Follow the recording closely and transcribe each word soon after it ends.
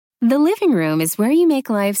The living room is where you make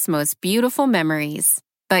life's most beautiful memories.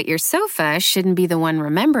 But your sofa shouldn't be the one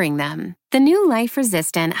remembering them. The new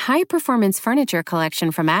life-resistant, high-performance furniture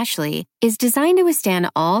collection from Ashley is designed to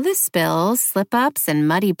withstand all the spills, slip-ups, and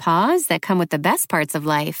muddy paws that come with the best parts of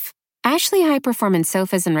life. Ashley high-performance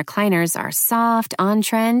sofas and recliners are soft,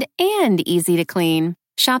 on-trend, and easy to clean.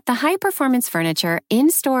 Shop the high-performance furniture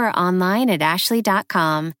in-store or online at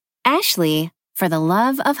ashley.com. Ashley, for the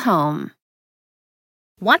love of home.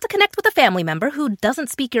 Want to connect with a family member who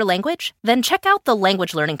doesn't speak your language? Then check out the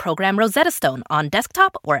language learning program Rosetta Stone on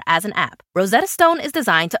desktop or as an app. Rosetta Stone is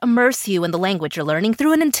designed to immerse you in the language you're learning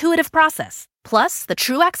through an intuitive process. Plus, the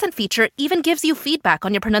True Accent feature even gives you feedback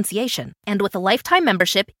on your pronunciation. And with a lifetime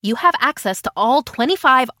membership, you have access to all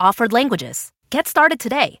 25 offered languages. Get started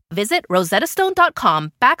today. Visit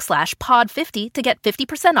rosettastone.com/pod50 to get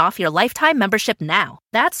 50% off your lifetime membership now.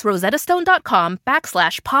 That's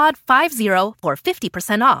rosettastone.com/pod50 for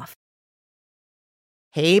 50% off.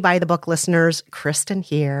 Hey, By the Book listeners, Kristen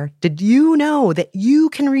here. Did you know that you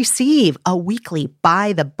can receive a weekly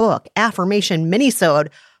By the Book affirmation minisode,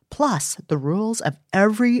 plus the rules of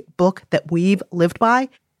every book that we've lived by?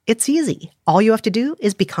 It's easy. All you have to do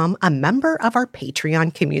is become a member of our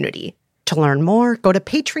Patreon community. To learn more, go to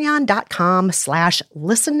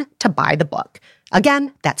patreon.com/listen to buy the book.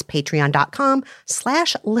 Again, that's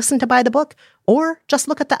patreon.com/listen to buy the book, or just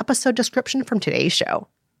look at the episode description from today's show.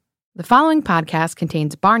 The following podcast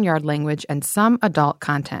contains barnyard language and some adult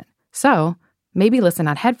content. So maybe listen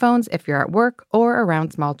on headphones if you're at work or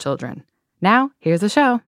around small children. Now, here's the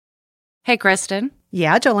show. Hey, Kristen.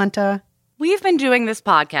 Yeah, Jolenta. We've been doing this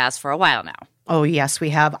podcast for a while now. Oh, yes,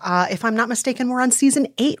 we have. If I'm not mistaken, we're on season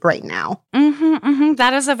 8 right now.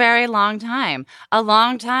 That is a very long time. A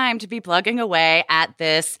long time to be plugging away at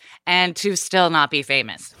this and to still not be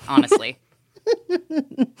famous, honestly.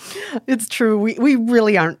 It's true. We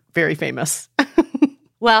really aren't very famous.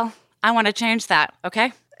 Well, I want to change that,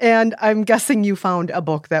 okay? And I'm guessing you found a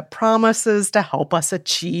book that promises to help us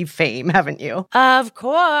achieve fame, haven't you? Of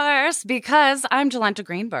course, because I'm Jolenta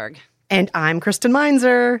Greenberg. And I'm Kristen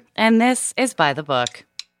Meinzer. And this is By the Book.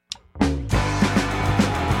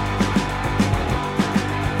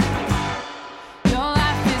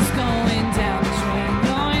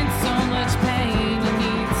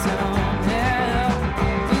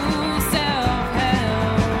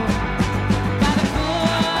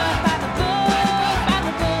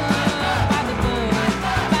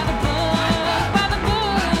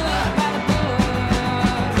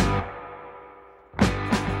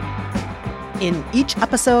 In each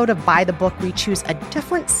episode of By the Book, we choose a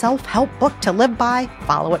different self-help book to live by,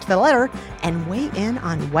 follow it to the letter, and weigh in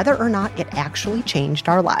on whether or not it actually changed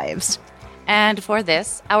our lives. And for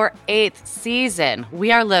this, our 8th season,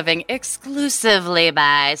 we are living exclusively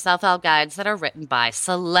by self-help guides that are written by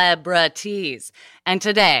celebrities. And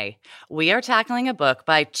today, we are tackling a book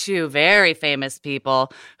by 2 very famous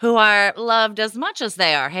people who are loved as much as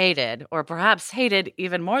they are hated, or perhaps hated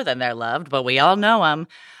even more than they're loved, but we all know them.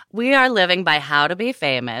 We are living by How to Be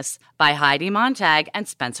Famous by Heidi Montag and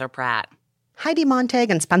Spencer Pratt. Heidi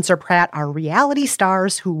Montag and Spencer Pratt are reality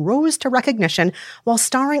stars who rose to recognition while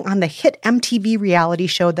starring on the hit MTV reality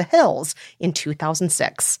show The Hills in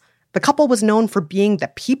 2006. The couple was known for being the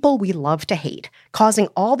people we love to hate, causing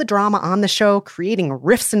all the drama on the show, creating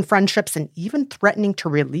rifts in friendships, and even threatening to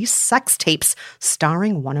release sex tapes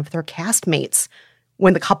starring one of their castmates.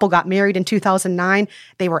 When the couple got married in 2009,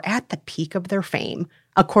 they were at the peak of their fame.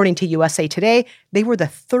 According to USA Today, they were the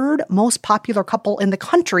 3rd most popular couple in the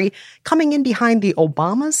country, coming in behind the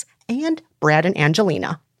Obamas and Brad and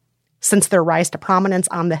Angelina. Since their rise to prominence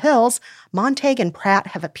on The Hills, Montag and Pratt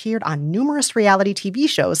have appeared on numerous reality TV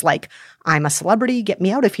shows like I'm a Celebrity, Get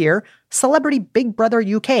Me Out of Here, Celebrity Big Brother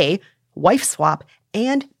UK, Wife Swap,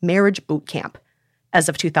 and Marriage Boot Camp. As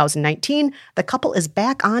of 2019, the couple is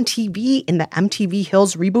back on TV in the MTV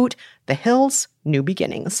Hills reboot, The Hills: New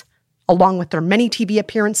Beginnings. Along with their many TV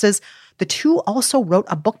appearances, the 2 also wrote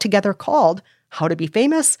a book together called How to Be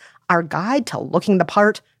Famous, Our Guide to Looking the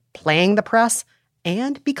Part, Playing the Press,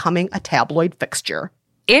 and Becoming a Tabloid Fixture.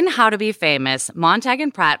 In How to Be Famous, Montag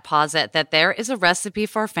and Pratt posit that there is a recipe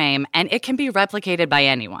for fame and it can be replicated by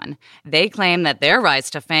anyone. They claim that their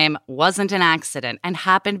rise to fame wasn't an accident and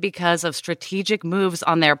happened because of strategic moves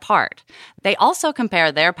on their part. They also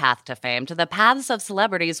compare their path to fame to the paths of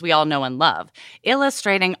celebrities we all know and love,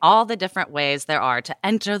 illustrating all the different ways there are to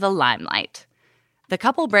enter the limelight. The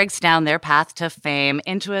couple breaks down their path to fame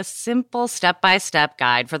into a simple step-by-step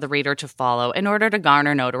guide for the reader to follow in order to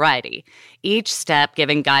garner notoriety. Each step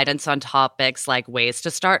giving guidance on topics like ways to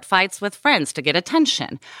start fights with friends to get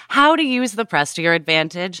attention, how to use the press to your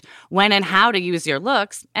advantage, when and how to use your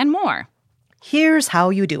looks, and more. Here's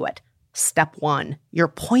how you do it. Step 1, your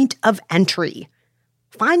point of entry.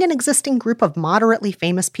 Find an existing group of moderately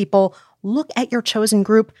famous people, look at your chosen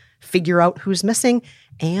group, figure out who's missing,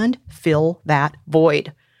 and fill that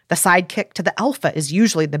void. The sidekick to the alpha is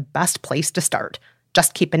usually the best place to start.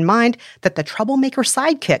 Just keep in mind that the troublemaker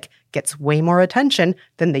sidekick gets way more attention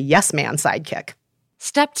than the yes man sidekick.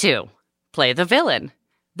 Step 2, play the villain.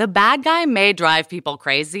 The bad guy may drive people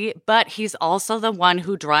crazy, but he's also the one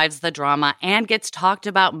who drives the drama and gets talked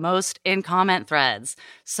about most in comment threads.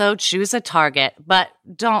 So choose a target, but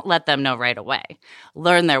don't let them know right away.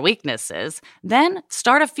 Learn their weaknesses, then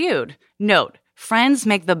start a feud. Note, friends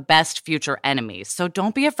make the best future enemies, so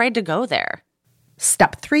don't be afraid to go there.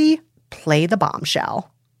 Step 3, play the bombshell.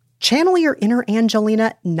 Channel your inner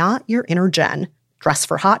Angelina, not your inner Jen. Dress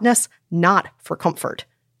for hotness, not for comfort.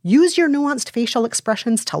 Use your nuanced facial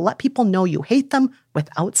expressions to let people know you hate them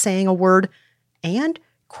without saying a word, and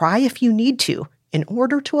cry if you need to in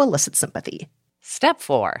order to elicit sympathy. Step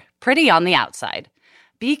 4, pretty on the outside.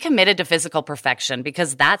 Be committed to physical perfection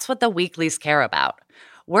because that's what the weeklies care about.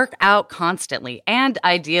 Work out constantly and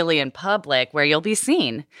ideally in public where you'll be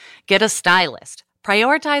seen. Get a stylist.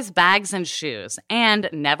 Prioritize bags and shoes, and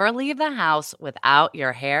never leave the house without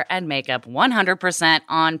your hair and makeup 100%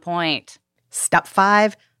 on point. Step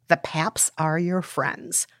 5, the paps are your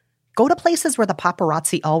friends. Go to places where the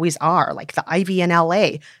paparazzi always are, like the Ivy in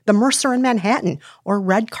LA, the Mercer in Manhattan, or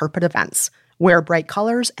red carpet events. Wear bright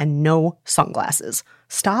colors and no sunglasses.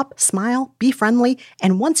 Stop, smile, be friendly,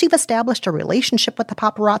 and once you've established a relationship with the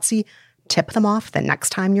paparazzi, tip them off the next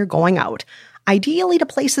time you're going out. Ideally to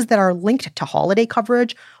places that are linked to holiday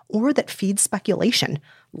coverage or that feed speculation,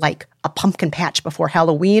 like a pumpkin patch before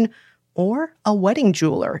Halloween or a wedding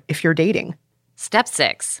jeweler if you're dating. Step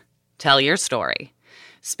 6, tell your story.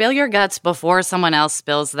 Spill your guts before someone else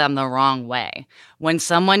spills them the wrong way. When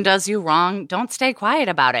someone does you wrong, don't stay quiet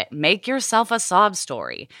about it. Make yourself a sob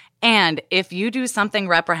story. And if you do something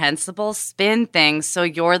reprehensible, spin things so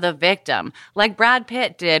you're the victim, like Brad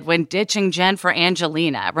Pitt did when ditching Jen for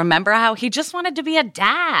Angelina. Remember how he just wanted to be a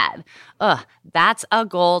dad? That's a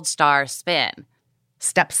gold star spin.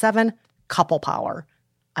 Step 7, couple power.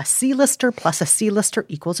 A C-lister plus a C-lister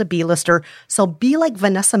equals a B-lister, so be like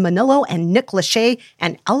Vanessa Manillo and Nick Lachey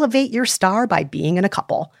and elevate your star by being in a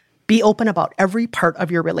couple. Be open about every part of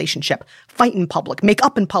your relationship. Fight in public, make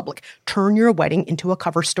up in public, turn your wedding into a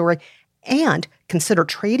cover story, and consider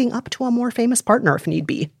trading up to a more famous partner if need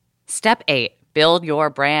be. Step 8, build your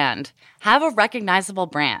brand. Have a recognizable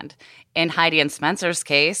brand. In Heidi and Spencer's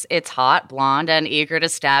case, it's hot, blonde, and eager to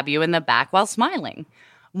stab you in the back while smiling.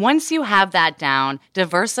 Once you have that down,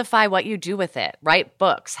 diversify what you do with it. Write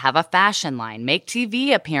books, have a fashion line, make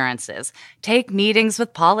TV appearances, take meetings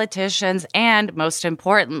with politicians, and most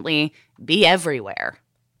importantly, be everywhere.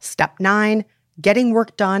 Step 9, getting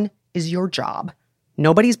work done is your job.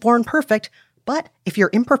 Nobody's born perfect, but if your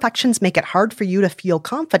imperfections make it hard for you to feel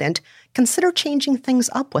confident, consider changing things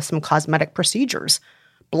up with some cosmetic procedures.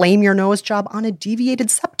 Blame your nose job on a deviated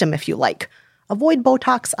septum if you like. Avoid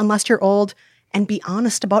Botox unless you're old, and be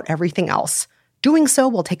honest about everything else. Doing so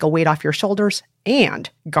will take a weight off your shoulders and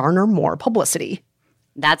garner more publicity.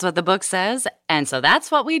 That's what the book says, and so that's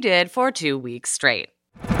what we did for 2 weeks straight.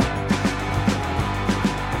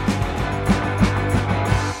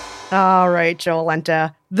 All right,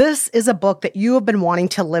 Jolenta. This is a book that you have been wanting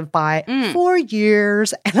to live by for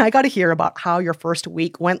years, and I got to hear about how your first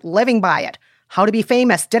week went living by it. How to be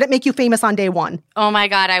famous. Did it make you famous on day one? Oh my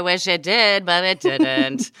God, I wish it did, but it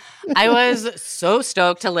didn't. I was so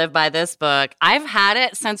stoked to live by this book. I've had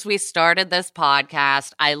it since we started this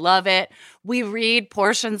podcast. I love it. We read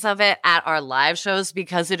portions of it at our live shows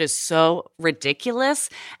because it is so ridiculous.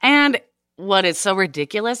 And what is so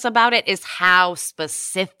ridiculous about it is how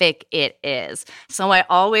specific it is. So I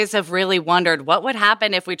always have really wondered what would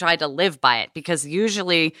happen if we tried to live by it, because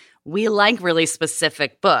usually we like really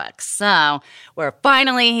specific books. So we're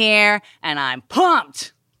finally here, and I'm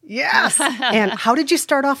pumped. Yes. And how did you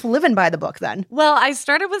start off living by the book then? Well, I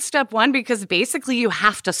started with step 1 because basically you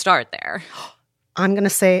have to start there. I'm going to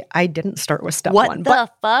say I didn't start with step 1. What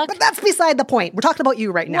the fuck? But that's beside the point. We're talking about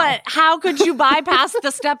you right now. What? How could you bypass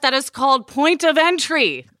the step that is called point of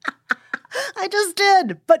entry? I just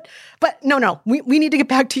did. But no. We need to get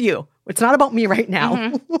back to you. It's not about me right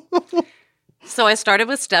now. So I started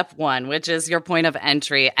with step 1, which is your point of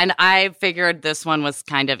entry. And I figured this one was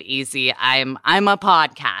kind of easy. I'm a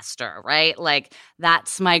podcaster, right? Like,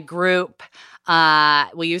 that's my group.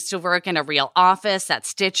 We used to work in a real office at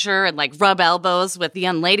Stitcher and like rub elbows with the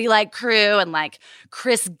Unladylike crew and like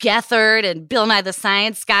Chris Gethard and Bill Nye the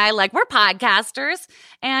Science Guy. Like, we're podcasters.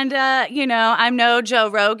 And, I'm no Joe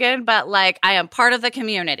Rogan, but like, I am part of the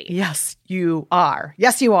community. Yes, you are.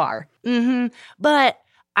 Yes, you are. Mm-hmm. But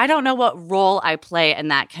I don't know what role I play in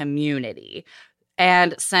that community.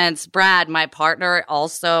 And since Brad, my partner,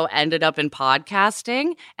 also ended up in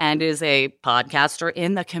podcasting and is a podcaster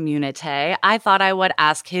in the community, I thought I would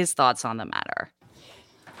ask his thoughts on the matter.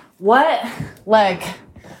 What,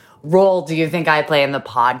 role do you think I play in the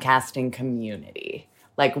podcasting community?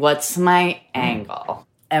 Like, what's my angle?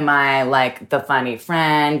 Am I, the funny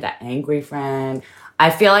friend, the angry friend? I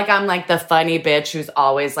feel like I'm, the funny bitch who's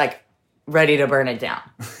always, ready to burn it down.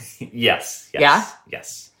 Yes. Yeah?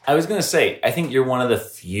 Yes. I was going to say, I think you're one of the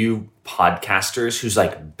few podcasters who's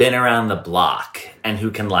been around the block and who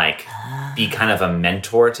can be kind of a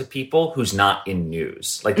mentor to people who's not in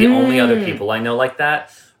news. The only other people I know like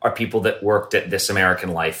that are people that worked at This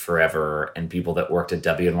American Life forever and people that worked at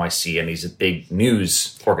WNYC and these big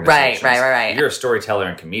news organizations. Right. You're a storyteller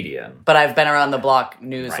and comedian. But I've been around the block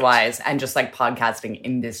news-wise and just podcasting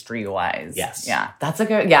industry-wise. Yes. Yeah, that's a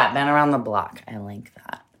good, been around the block. I like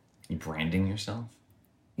that. You branding yourself?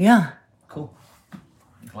 Yeah. Cool.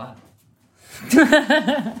 I'm glad.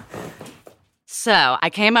 So I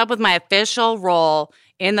came up with my official role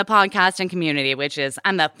in the podcasting community, which is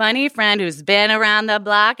I'm the funny friend who's been around the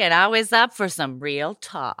block and always up for some real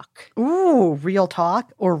talk. Ooh, real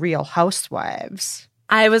talk or Real Housewives?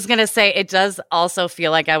 I was going to say, it does also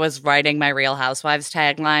feel like I was writing my Real Housewives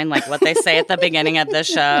tagline, like what they say at the beginning of the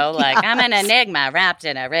show, I'm an enigma wrapped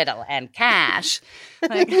in a riddle and cash.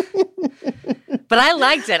 But I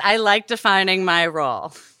liked it. I liked defining my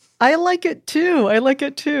role. I like it too.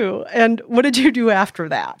 And what did you do after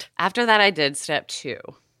that? After that, I did step 2.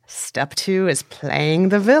 Step 2 is playing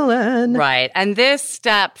the villain. Right. And this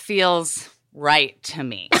step feels right to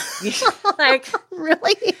me.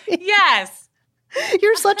 Really? Yes.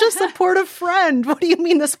 You're such a supportive friend. What do you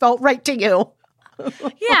mean this felt right to you?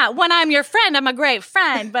 Yeah, when I'm your friend, I'm a great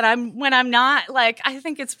friend. But when I'm not, I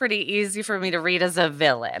think it's pretty easy for me to read as a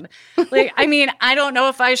villain. I don't know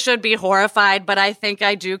if I should be horrified, but I think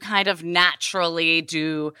I do kind of naturally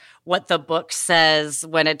do what the book says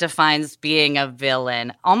when it defines being a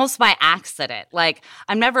villain, almost by accident.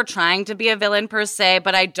 I'm never trying to be a villain per se,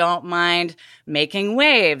 but I don't mind making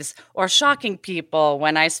waves or shocking people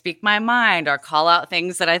when I speak my mind or call out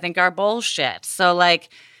things that I think are bullshit. So,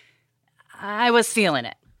 I was feeling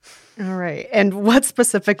it. All right. And what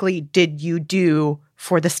specifically did you do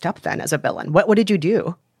for the step then as a villain? What did you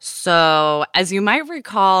do? So, as you might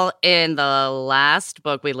recall in the last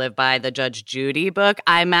book we lived by, the Judge Judy book,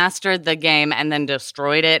 I mastered the game and then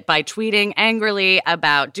destroyed it by tweeting angrily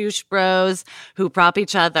about douche bros who prop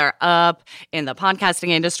each other up in the podcasting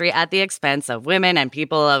industry at the expense of women and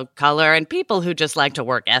people of color and people who just like to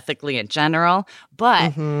work ethically in general.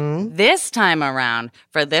 But this time around,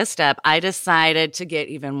 for this step, I decided to get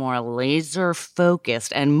even more laser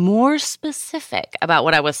focused and more specific about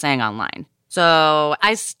what I was saying online. So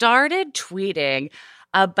I started tweeting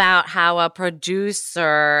about how a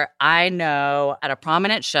producer I know at a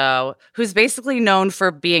prominent show who's basically known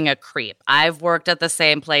for being a creep. I've worked at the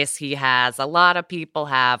same place he has. A lot of people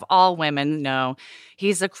have. All women know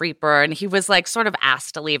he's a creeper. And he was sort of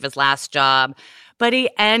asked to leave his last job. But he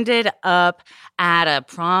ended up at a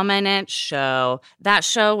prominent show. That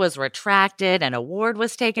show was retracted. An award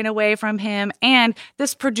was taken away from him. And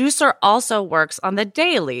this producer also works on The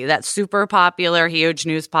Daily, that super popular, huge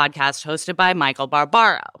news podcast hosted by Michael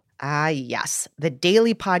Barbaro. Ah, yes. The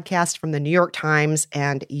Daily podcast from the New York Times.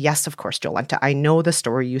 And yes, of course, Jolenta, I know the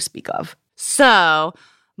story you speak of. So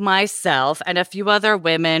myself and a few other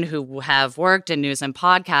women who have worked in news and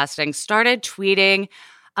podcasting started tweeting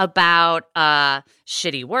about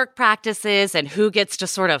shitty work practices and who gets to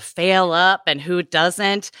sort of fail up and who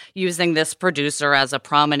doesn't, using this producer as a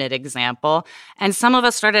prominent example. And some of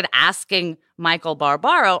us started asking Michael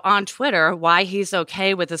Barbaro on Twitter why he's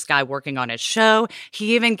okay with this guy working on his show.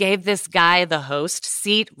 He even gave this guy the host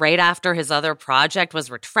seat right after his other project was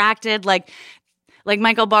retracted. Like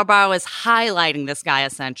Michael Barbaro is highlighting this guy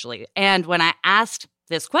essentially. And when I asked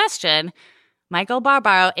this question, Michael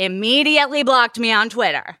Barbaro immediately blocked me on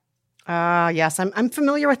Twitter. Yes, I'm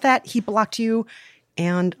familiar with that. He blocked you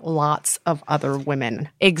and lots of other women.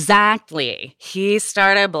 Exactly. He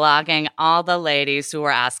started blocking all the ladies who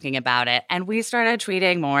were asking about it, and we started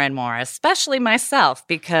tweeting more and more, especially myself,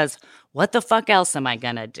 because what the fuck else am I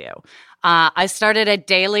going to do? I started a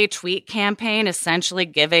daily tweet campaign, essentially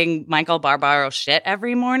giving Michael Barbaro shit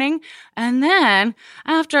every morning. And then,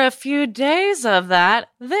 after a few days of that,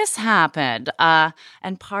 this happened.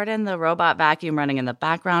 And pardon the robot vacuum running in the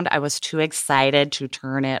background. I was too excited to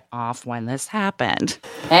turn it off when this happened.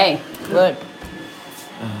 Hey, look.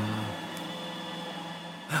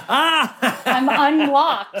 I'm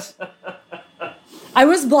unblocked. I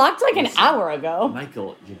was blocked like an hour ago.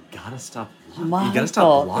 Michael, you gotta stop. Michael. You gotta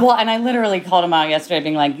stop blocking. Well, and I literally called him out yesterday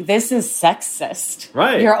being like, this is sexist.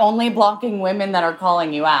 Right. You're only blocking women that are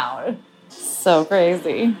calling you out. So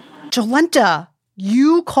crazy. Jolenta,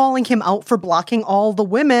 you calling him out for blocking all the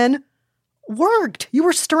women worked. You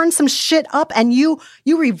were stirring some shit up and you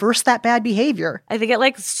reversed that bad behavior. I think it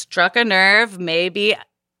like struck a nerve, maybe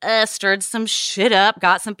stirred some shit up,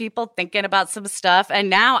 got some people thinking about some stuff. And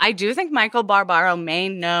now I do think Michael Barbaro may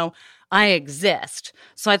know I exist.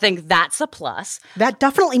 So I think that's a plus. That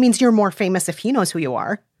definitely means you're more famous if he knows who you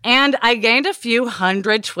are. And I gained a few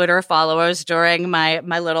hundred Twitter followers during my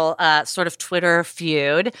little sort of Twitter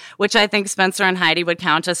feud, which I think Spencer and Heidi would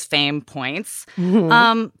count as fame points.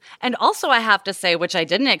 Mm-hmm. And also I have to say, which I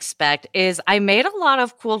didn't expect, is I made a lot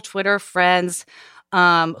of cool Twitter friends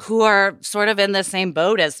who are sort of in the same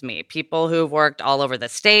boat as me. People who've worked all over the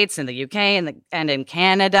States, in the UK, and in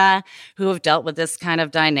Canada, who have dealt with this kind of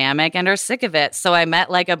dynamic and are sick of it. So I met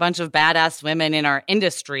like a bunch of badass women in our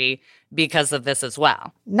industry because of this as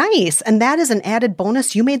well. Nice. And that is an added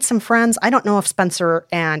bonus. You made some friends. I don't know if Spencer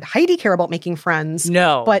and Heidi care about making friends.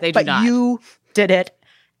 No, they do not. But you did it.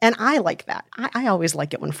 And I like that. I always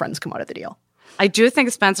like it when friends come out of the deal. I do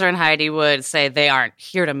think Spencer and Heidi would say they aren't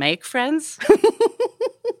here to make friends.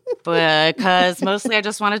 Because mostly I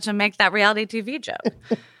just wanted to make that reality TV joke.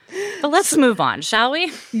 But let's move on, shall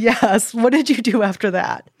we? Yes. What did you do after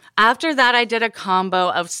that? After that, I did a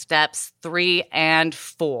combo of steps 3 and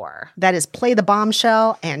 4. That is play the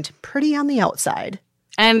bombshell and pretty on the outside.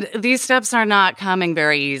 And these steps are not coming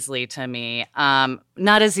very easily to me.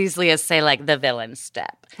 Not as easily as, say, like the villain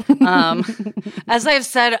step. As I've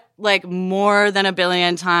said, like more than a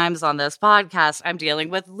billion times on this podcast, I'm dealing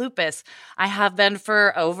with lupus. I have been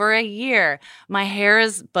for over a year. My hair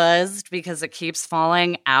is buzzed because it keeps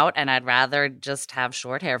falling out, and I'd rather just have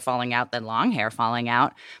short hair falling out than long hair falling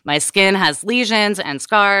out. My skin has lesions and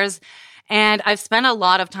scars. And I've spent a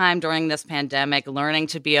lot of time during this pandemic learning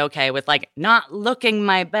to be okay with like not looking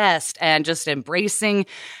my best and just embracing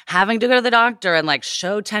having to go to the doctor and like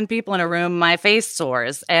show 10 people in a room my face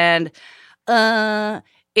sores. And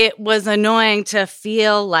it was annoying to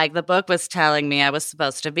feel like the book was telling me I was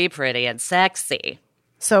supposed to be pretty and sexy.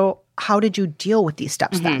 So how did you deal with these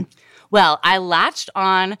steps then? Well, I latched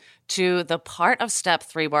on to the part of step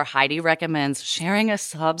 3 where Heidi recommends sharing a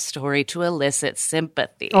sob story to elicit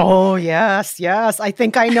sympathy. Oh, yes. I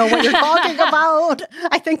think I know what you're talking about.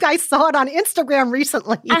 I think I saw it on Instagram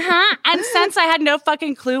recently. And since I had no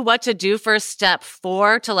fucking clue what to do for step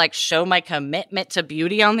 4 to like show my commitment to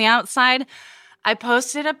beauty on the outside, I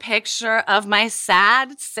posted a picture of my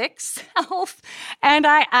sad, sick self, and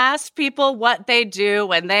I asked people what they do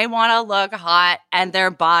when they want to look hot and their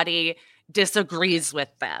body disagrees with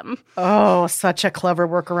them. Oh, such a clever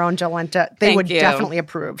workaround, Jolenta. They would definitely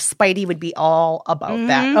approve. Spidey would be all about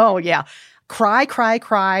that. Oh, yeah.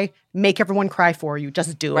 Cry. Make everyone cry for you.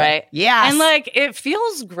 Just do it. Yes. And like, it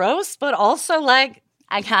feels gross, but also like,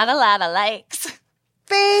 I got a lot of likes.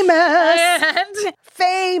 Famous.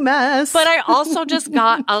 But I also just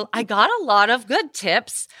got a lot of good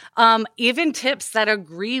tips, even tips that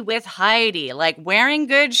agree with Heidi, like wearing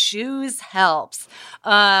good shoes helps,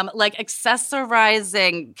 like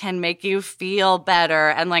accessorizing can make you feel better,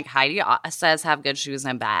 and like Heidi says, have good shoes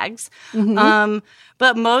and bags.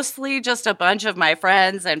 But mostly just a bunch of my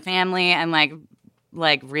friends and family and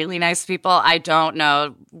like really nice people I don't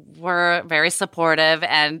know were very supportive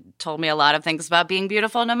and told me a lot of things about being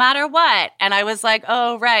beautiful no matter what. And I was like,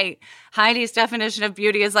 oh, right. Heidi's definition of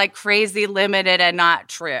beauty is like crazy limited and not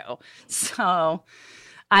true. So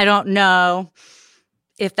I don't know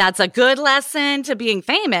if that's a good lesson to being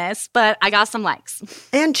famous, but I got some likes.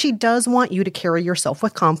 And she does want you to carry yourself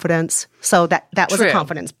with confidence. So that was a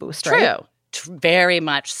confidence boost, right? True. Very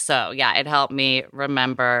much so. Yeah, it helped me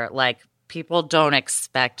remember like, people don't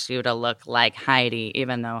expect you to look like Heidi,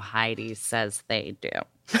 even though Heidi says they do.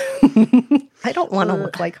 I don't want to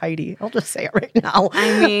look like Heidi. I'll just say it right now.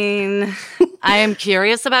 I mean, I am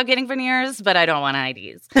curious about getting veneers, but I don't want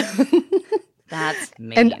Heidi's. That's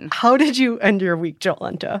mean. And how did you end your week,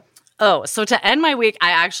 Jolenta? Oh, so to end my week, I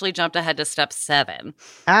actually jumped ahead to step 7.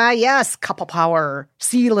 Yes, couple power.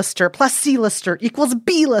 C-lister plus C-lister equals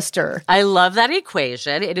B-lister. I love that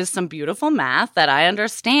equation. It is some beautiful math that I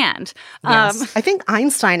understand. Yes. I think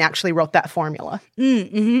Einstein actually wrote that formula.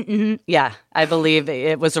 Yeah, I believe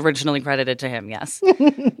it was originally credited to him, yes.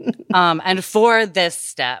 And for this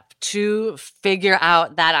step, to figure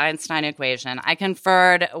out that Einstein equation, I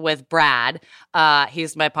conferred with Brad.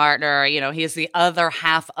 He's my partner. You know, he's the other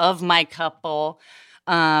half of my couple.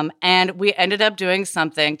 And we ended up doing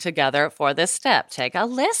something together for this step. Take a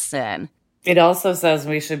listen. It also says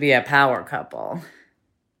we should be a power couple.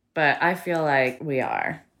 But I feel like we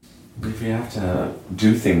are. If you have to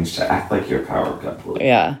do things to act like you're a power couple.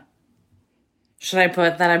 Yeah. Should I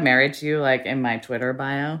put that I'm married to you, like, in my Twitter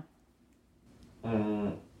bio?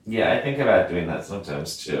 Yeah, I think about doing that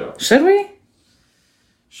sometimes, too. Should we?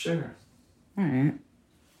 Sure. All right.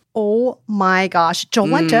 Oh my gosh.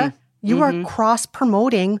 Jolenta, you are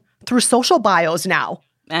cross-promoting through social bios now.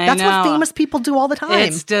 That's know. what famous people do all the time.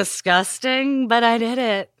 It's disgusting, but I did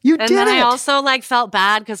it. You and did then I it. also felt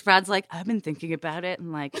bad because Brad's like, I've been thinking about it,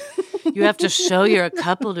 and you have to show you're a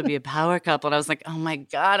couple to be a power couple. And I was like, oh my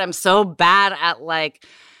God, I'm so bad at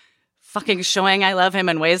fucking showing I love him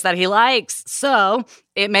in ways that he likes. So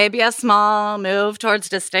it may be a small move towards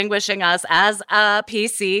distinguishing us as a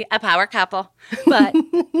PC, a power couple. But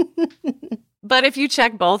but if you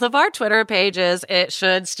check both of our Twitter pages, it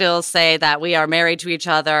should still say that we are married to each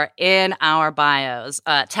other in our bios.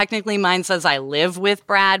 Technically, mine says I live with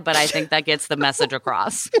Brad, but I think that gets the message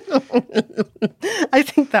across. I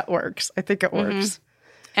think that works. I think it works.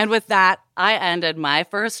 And with that, I ended my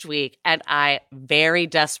first week, and I very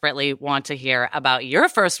desperately want to hear about your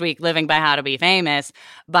first week living by How to Be Famous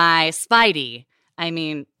by Spidey. I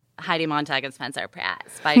mean, Heidi Montag and Spencer Pratt.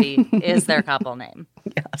 Spidey is their couple name.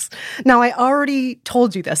 Yes. Now, I already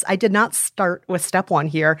told you this. I did not start with step 1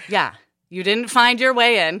 here. Yeah. You didn't find your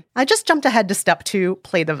way in. I just jumped ahead to step 2,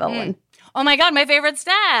 play the villain. Oh my God, my favorite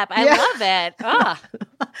step. I love it. Oh.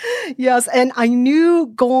 Yes, and I knew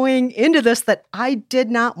going into this that I did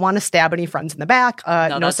not want to stab any friends in the back.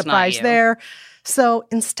 No surprise there. So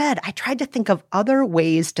instead, I tried to think of other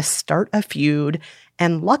ways to start a feud,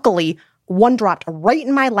 and luckily, one dropped right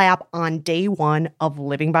in my lap on day 1 of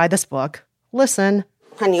living by this book. Listen.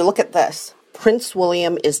 Honey, look at this. Prince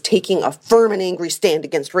William is taking a firm and angry stand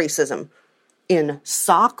against racism. In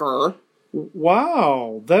soccer...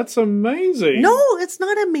 Wow, that's amazing. No, it's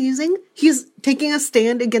not amazing. He's taking a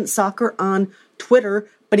stand against soccer on Twitter,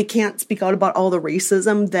 but he can't speak out about all the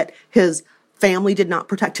racism that his family did not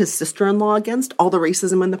protect his sister-in-law against, all the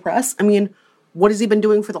racism in the press. I mean, what has he been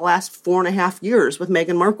doing for the last 4.5 years with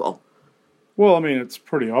Meghan Markle? Well, I mean, it's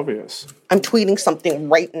pretty obvious. I'm tweeting something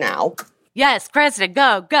right now. Yes, Kristen,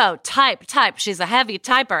 go, type. She's a heavy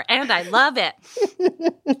typer, and I love it.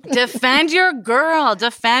 Defend your girl.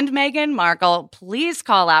 Defend Meghan Markle. Please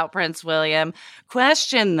call out Prince William.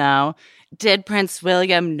 Question, though, did Prince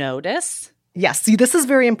William notice? Yes, see, this is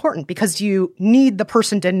very important because you need the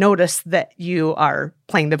person to notice that you are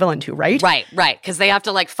playing the villain too, right? Right, because they have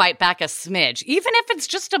to, fight back a smidge. Even if it's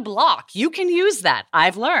just a block, you can use that.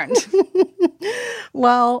 I've learned.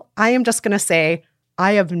 Well, I am just going to say,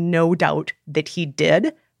 I have no doubt that he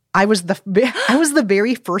did. I was the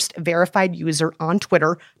very first verified user on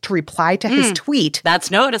Twitter to reply to his tweet. That's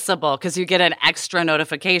noticeable because you get an extra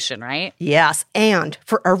notification, right? Yes, and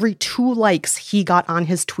for every 2 likes he got on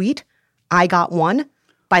his tweet, I got 1.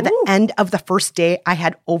 By the end of the first day, I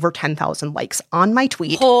had over 10,000 likes on my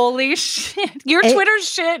tweet. Holy shit. Your Twitter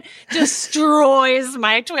shit destroys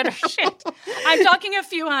my Twitter shit. I'm talking a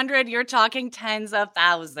few hundred. You're talking tens of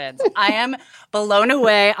thousands. I am blown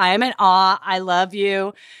away. I am in awe. I love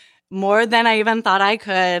you more than I even thought I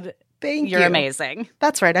could. Thank you. You're amazing.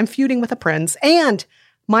 That's right. I'm feuding with a prince. And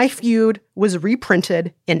my feud was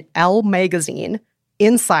reprinted in Elle magazine,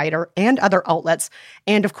 Insider, and other outlets.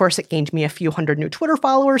 And of course, it gained me a few hundred new Twitter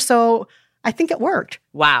followers, so I think it worked.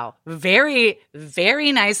 Wow. Very,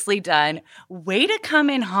 very nicely done. Way to come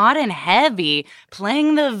in hot and heavy,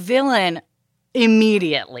 playing the villain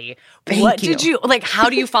immediately. Thank you. How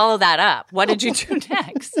do you follow that up? What did you do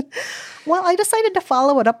next? Well, I decided to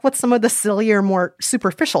follow it up with some of the sillier, more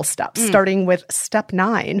superficial steps, starting with step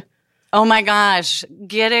 9. Oh my gosh.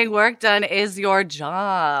 Getting work done is your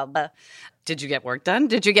job. Did you get work done?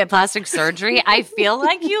 Did you get plastic surgery? I feel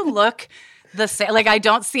like you look the same. I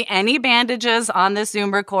don't see any bandages on this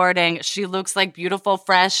Zoom recording. She looks beautiful,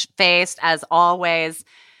 fresh-faced as always.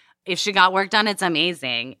 If she got work done, it's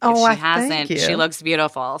amazing. If she hasn't, she looks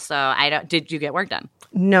beautiful. So did you get work done?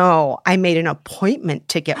 No, I made an appointment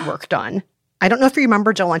to get work done. I don't know if you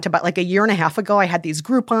remember, Jolenta, but like a year and a half ago, I had these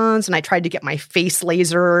Groupons and I tried to get my face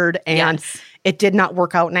lasered and it did not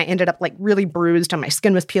work out. And I ended up like really bruised and my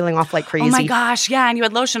skin was peeling off like crazy. Oh my gosh. Yeah. And you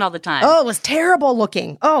had lotion all the time. Oh, it was terrible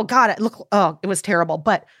looking. Oh God. It was terrible.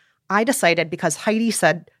 But I decided because Heidi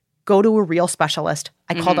said, go to a real specialist.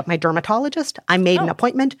 I called up my dermatologist. I made an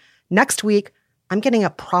appointment. Next week, I'm getting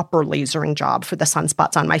a proper lasering job for the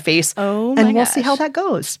sunspots on my face. Oh my And we'll gosh. see how that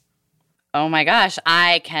goes. Oh my gosh,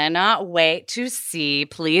 I cannot wait to see.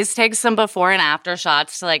 Please take some before and after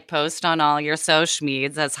shots to like post on all your social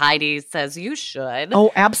medias, as Heidi says you should.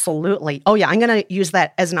 Oh, absolutely. Oh, yeah. I'm going to use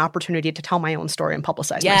that as an opportunity to tell my own story and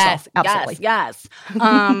publicize myself. Absolutely. Yes.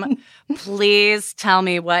 Please tell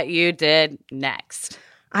me what you did next.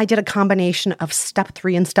 I did a combination of step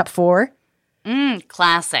 3 and step 4.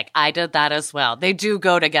 Classic. I did that as well. They do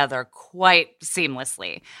go together quite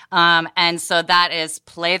seamlessly. And so that is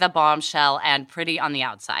play the bombshell and pretty on the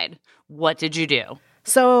outside. What did you do?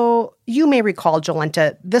 So you may recall,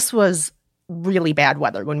 Jolenta, this was really bad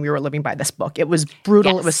weather when we were living by this book. It was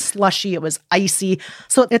brutal. Yes. It was slushy. It was icy.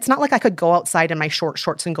 So it's not like I could go outside in my short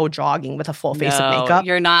shorts and go jogging with a full face of makeup.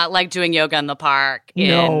 You're not like doing yoga in the park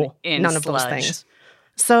in none of sludge. those things.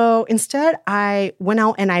 So instead, I went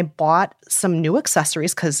out and I bought some new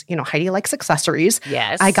accessories because, Heidi likes accessories.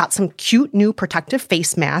 Yes. I got some cute new protective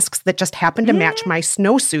face masks that just happened to match my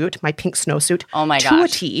snowsuit, my pink snowsuit, Oh my to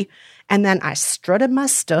gosh. a T. And then I strutted my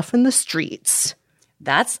stuff in the streets.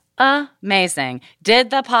 That's amazing.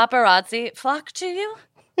 Did the paparazzi flock to you?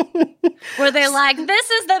 Were they like, this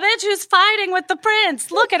is the bitch who's fighting with the prince.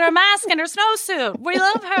 Look at her mask and her snowsuit. We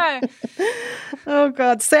love her. Oh,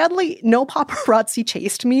 God. Sadly, no paparazzi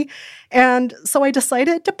chased me. And so I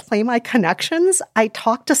decided to play my connections. I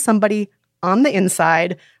talked to somebody on the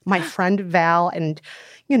inside, my friend Val, and,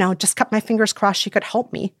 just kept my fingers crossed she could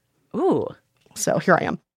help me. Ooh. So here I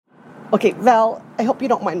am. Okay, Val, I hope you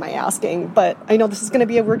don't mind my asking, but I know this is going to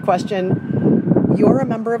be a weird question. You're a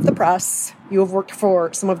member of the press. You have worked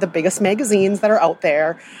for some of the biggest magazines that are out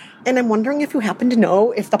there. And I'm wondering if you happen to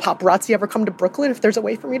know if the paparazzi ever come to Brooklyn, if there's a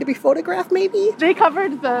way for me to be photographed, maybe? They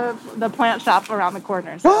covered the plant shop around the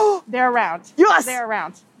corner. So they're around. Yes! They're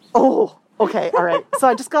around. Oh, okay, all right. So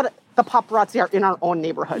I just got the paparazzi are in our own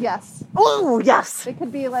neighborhood. Yes. Oh, yes. They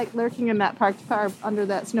could be like lurking in that parked car under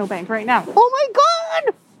that snowbank right now. Oh,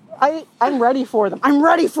 my God. I'm ready for them. I'm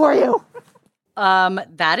ready for you.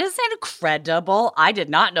 That is incredible. I did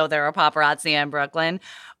not know there were paparazzi in Brooklyn.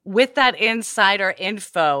 With that insider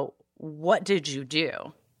info, what did you do?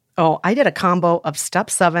 Oh, I did a combo of step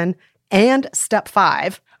 7 and step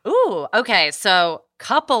 5. Ooh, okay. So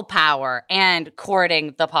couple power and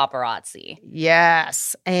courting the paparazzi.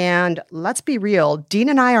 Yes. And let's be real, Dean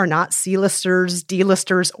and I are not C-listers,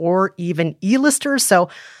 D-listers, or even E-listers. So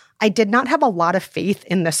I did not have a lot of faith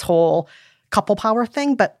in this whole couple power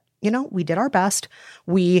thing, but we did our best.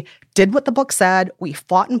 We did what the book said. We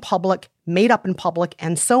fought in public, made up in public,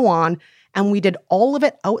 and so on. And we did all of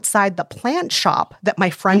it outside the plant shop that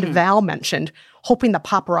my friend Val mentioned, hoping the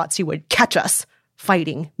paparazzi would catch us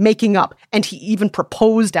fighting, making up. And he even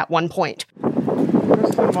proposed at one point.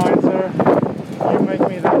 Kristen Meinzer, you make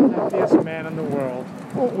me the happiest man in the world.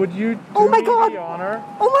 Would you do me the honor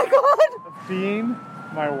Oh, my God. of being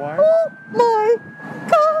my wife? Oh, my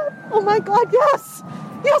God. Oh, my God. Yes.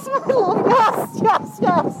 Yes, my love. Yes, yes,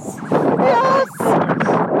 yes. Yes.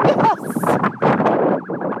 Yes.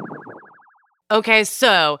 Okay,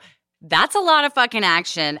 so that's a lot of fucking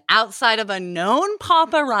action outside of a known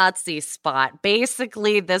paparazzi spot.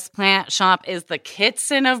 Basically, this plant shop is the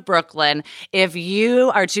Kitson of Brooklyn. If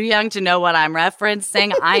you are too young to know what I'm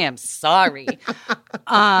referencing, I am sorry.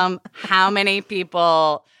 How many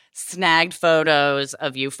people snagged photos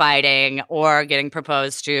of you fighting or getting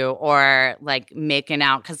proposed to or like making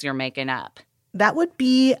out because you're making up? That would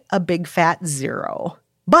be a big fat 0.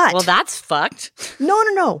 But well, that's fucked.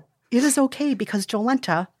 No. It is okay because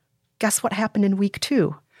Jolenta, guess what happened in week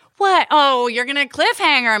 2? What? Oh, you're going to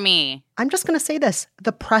cliffhanger me. I'm just going to say this.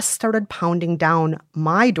 The press started pounding down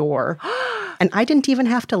my door, and I didn't even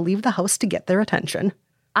have to leave the house to get their attention.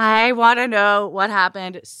 I want to know what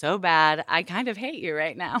happened so bad. I kind of hate you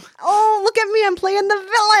right now. Oh, look at me. I'm playing the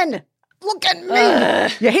villain. Look at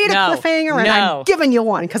me. You hate a cliffhanger, and I'm giving you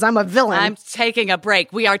one because I'm a villain. I'm taking a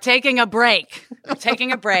break. We are taking a break. I'm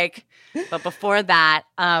taking a break. But before that,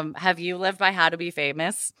 have you lived by How to Be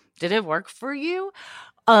Famous? Did it work for you?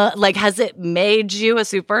 Has it made you a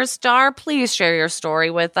superstar? Please share your story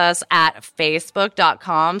with us at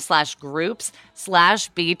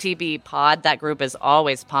facebook.com/groups/BTB pod. That group is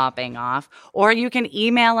always popping off. Or you can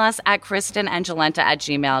email us at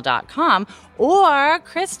kristenandjolenta@gmail.com. Or,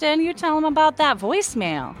 Kristen, you tell them about that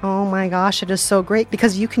voicemail. Oh my gosh, it is so great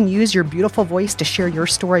because you can use your beautiful voice to share your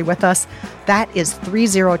story with us. That is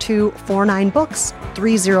 302-49-BOOKS,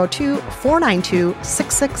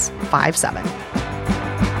 302-492-6657.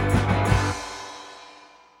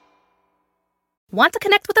 Want to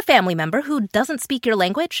connect with a family member who doesn't speak your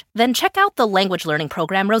language? Then check out the language learning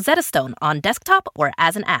program Rosetta Stone on desktop or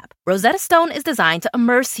as an app. Rosetta Stone is designed to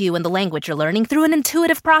immerse you in the language you're learning through an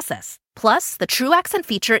intuitive process. Plus, the True Accent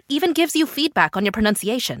feature even gives you feedback on your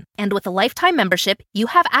pronunciation. And with a lifetime membership, you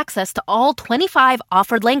have access to all 25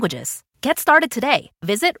 offered languages. Get started today.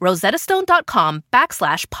 Visit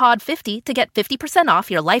rosettastone.com/pod50 to get 50%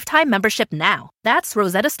 off your lifetime membership now. That's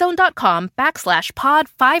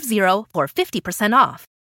rosettastone.com/pod50 for 50% off.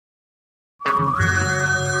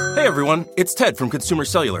 Hey everyone, it's Ted from Consumer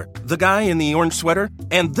Cellular, the guy in the orange sweater,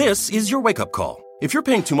 and this is your wake-up call. If you're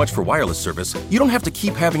paying too much for wireless service, you don't have to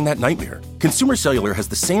keep having that nightmare. Consumer Cellular has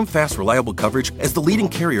the same fast, reliable coverage as the leading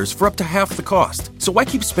carriers for up to half the cost. So why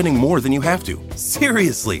keep spending more than you have to?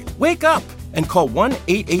 Seriously, wake up and call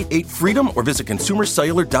 1-888-FREEDOM or visit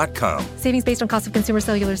consumercellular.com. Savings based on cost of Consumer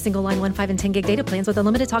Cellular single line 1, 5, and 10 gig data plans with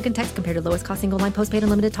unlimited talk and text compared to lowest cost single line postpaid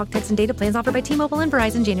unlimited talk, text, and data plans offered by T-Mobile and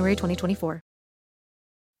Verizon January 2024.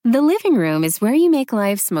 The living room is where you make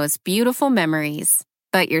life's most beautiful memories.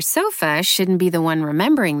 But your sofa shouldn't be the one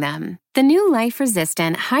remembering them. The new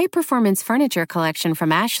life-resistant, high-performance furniture collection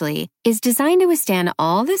from Ashley is designed to withstand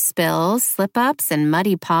all the spills, slip-ups, and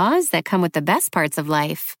muddy paws that come with the best parts of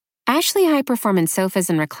life. Ashley high-performance sofas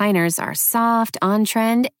and recliners are soft,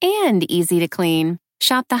 on-trend, and easy to clean.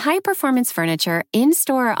 Shop the high-performance furniture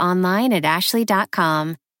in-store or online at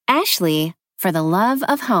ashley.com. Ashley, for the love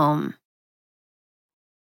of home.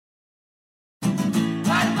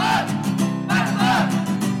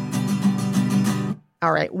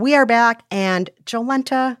 All right, we are back, and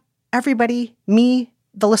Jolenta, everybody, me,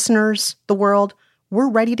 the listeners, the world, we're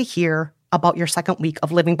ready to hear about your second week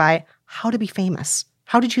of living by How to Be Famous.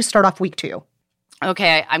 How did you start off week 2?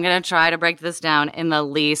 Okay, I'm going to try to break this down in the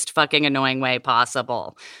least fucking annoying way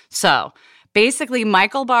possible. So, basically,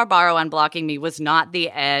 Michael Barbaro unblocking me was not the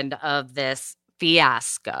end of this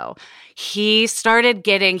fiasco. He started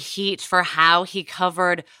getting heat for how he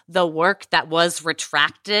covered the work that was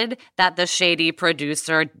retracted that the shady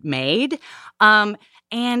producer made.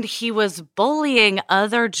 And he was bullying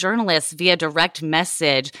other journalists via direct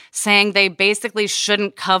message, saying they basically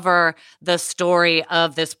shouldn't cover the story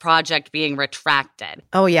of this project being retracted.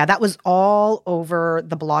 Oh, yeah, that was all over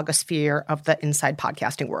the blogosphere of the inside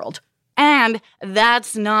podcasting world. And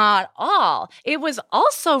that's not all. It was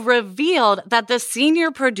also revealed that the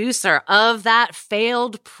senior producer of that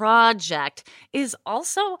failed project is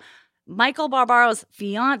also Michael Barbaro's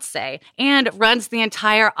fiance and runs the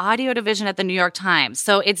entire audio division at the New York Times.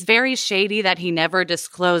 So it's very shady that he never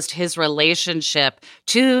disclosed his relationship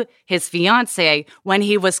to his fiance when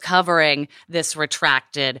he was covering this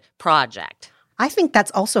retracted project. I think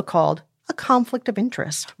that's also called a conflict of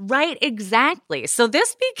interest. Right, exactly. So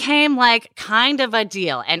this became like kind of a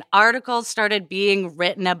deal, and articles started being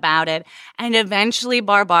written about it, and eventually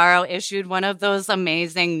Barbaro issued one of those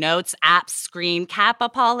amazing notes app screen cap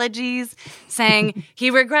apologies saying he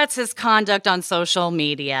regrets his conduct on social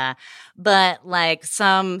media, but like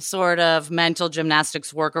some sort of mental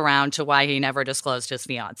gymnastics workaround to why he never disclosed his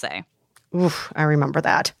fiance. Oof, I remember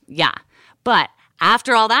that. Yeah, but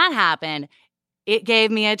after all that happened, it gave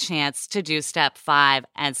me a chance to do step 5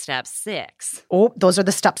 and step 6. Oh, those are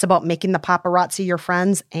the steps about making the paparazzi your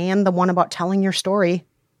friends and the one about telling your story.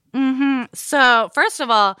 So, first of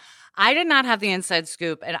all, I did not have the inside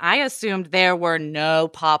scoop, and I assumed there were no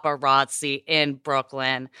paparazzi in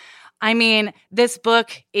Brooklyn. I mean, this book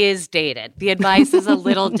is dated. The advice is a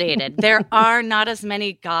little dated. There are not as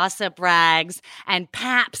many gossip rags and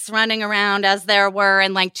paps running around as there were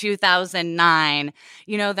in like 2009.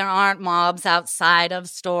 You know, there aren't mobs outside of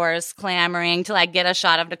stores clamoring to like get a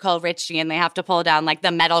shot of Nicole Richie and they have to pull down like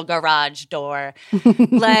the metal garage door.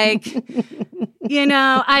 Like, you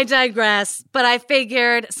know, I digress. But I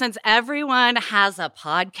figured since everyone has a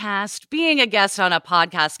podcast, being a guest on a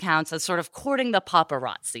podcast counts as sort of courting the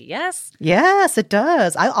paparazzi, yes? Yes, it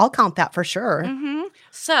does. I'll count that for sure.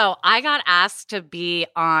 So I got asked to be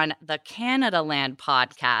on the Canada Land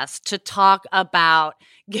podcast to talk about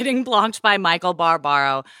getting blocked by Michael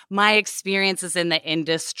Barbaro, my experiences in the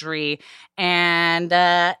industry, and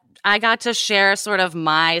I got to share sort of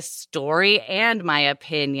my story and my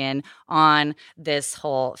opinion on this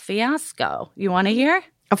whole fiasco. You want to hear?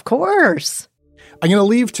 Of course. I'm going to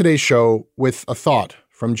leave today's show with a thought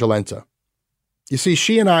from Jolenta. You see,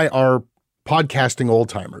 she and I are podcasting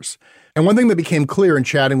old-timers. And one thing that became clear in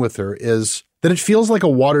chatting with her is that it feels like a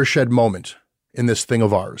watershed moment in this thing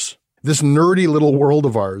of ours, this nerdy little world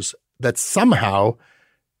of ours that somehow,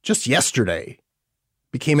 just yesterday,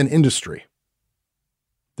 became an industry.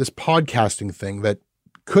 This podcasting thing that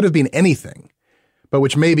could have been anything, but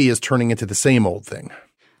which maybe is turning into the same old thing.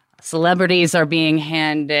 Celebrities are being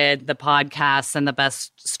handed the podcasts and the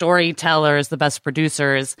best storytellers, the best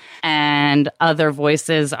producers, and other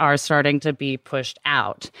voices are starting to be pushed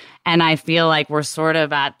out. And I feel like we're sort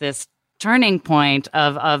of at this turning point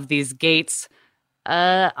of these gates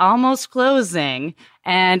almost closing.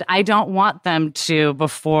 And I don't want them to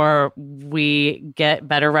before we get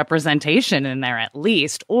better representation in there at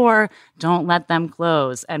least, or don't let them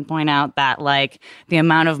close and point out that like the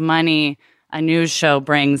amount of money a news show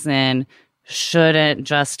brings in shouldn't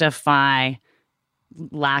justify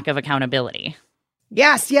lack of accountability.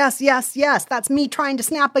 Yes. That's me trying to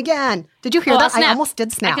snap again. Did you hear that? I almost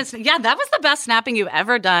did snap. Yeah, that was the best snapping you've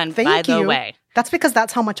ever done, by the way. That's because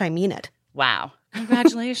that's how much I mean it. Wow.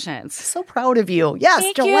 Congratulations. So proud of you. Yes,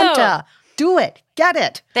 Thank Jolenta. you. Do it. Get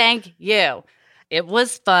it. Thank you. It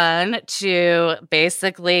was fun to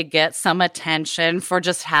basically get some attention for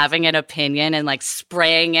just having an opinion and like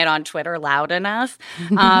spraying it on Twitter loud enough.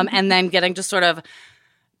 And then getting to sort of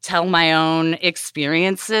tell my own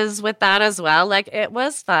experiences with that as well. Like it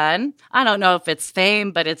was fun. I don't know if it's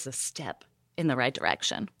fame, but it's a step in the right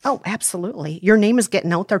direction. Oh, absolutely. Your name is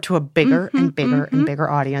getting out there to a bigger and bigger and bigger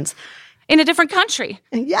audience. In a different country.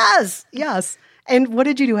 Yes. And what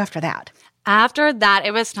did you do after that? After that,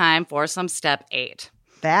 it was time for some step 8.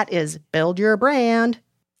 That is build your brand.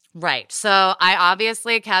 Right. So I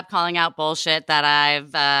obviously kept calling out bullshit that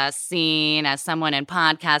I've seen as someone in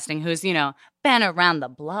podcasting who's, been around the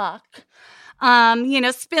block.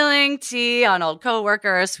 Spilling tea on old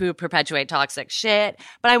coworkers who perpetuate toxic shit.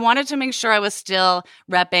 But I wanted to make sure I was still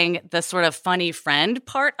repping the sort of funny friend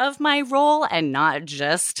part of my role and not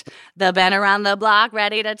just the been around the block,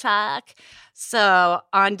 ready to talk. So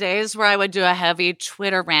on days where I would do a heavy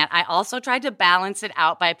Twitter rant, I also tried to balance it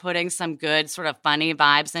out by putting some good sort of funny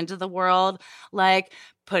vibes into the world, like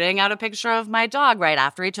putting out a picture of my dog right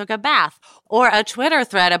after he took a bath, or a Twitter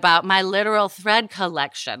thread about my literal thread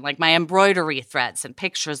collection, like my embroidery threads and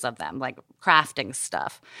pictures of them, like crafting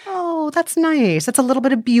stuff. Oh, that's nice. That's a little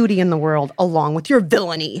bit of beauty in the world, along with your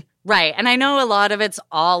villainy. Right. And I know a lot of it's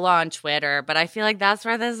all on Twitter, but I feel like that's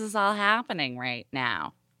where this is all happening right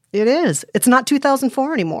now. It is. It's not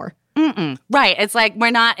 2004 anymore. Right. It's like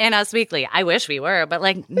we're not in Us Weekly. I wish we were, but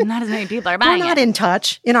like not as many people are buying it. We're not in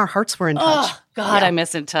touch. In our hearts, we're in touch. Oh, God, yeah. I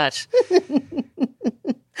miss In Touch.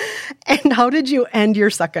 And how did you end your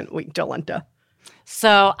second week, Jolenta?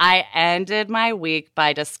 So I ended my week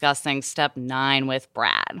by discussing step 9 with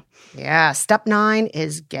Brad. Yeah, step 9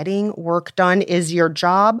 is getting work done is your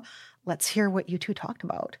job. Let's hear what you two talked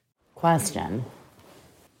about. Question.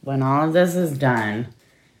 When all of this is done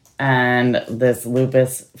and this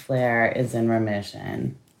lupus flare is in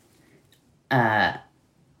remission, can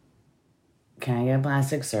I get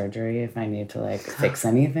plastic surgery if I need to, like, fix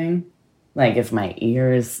anything? Like, if my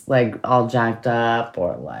ear's, like, all jacked up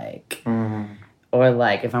or, like... Or,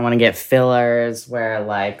 like, if I want to get fillers where,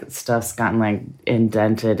 like, stuff's gotten, like,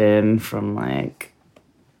 indented in from, like,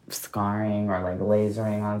 scarring or, like,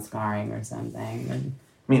 lasering on scarring or something. And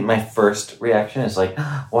I mean, my first reaction is, like,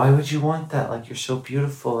 why would you want that? Like, you're so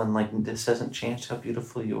beautiful, and, like, this doesn't change how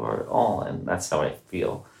beautiful you are at all. And that's how I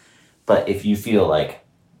feel. But if you feel like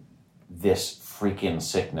this freaking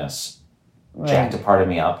sickness jacked a part of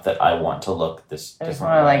me up that I want to look this different way. I just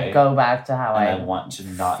want to, like, go back to how I want to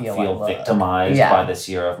not feel victimized by this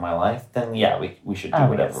year of my life, then yeah, we should do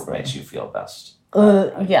whatever makes you feel best.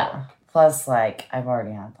 Yeah. Plus, like, I've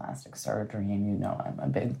already had plastic surgery, and you know I'm a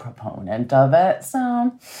big proponent of it,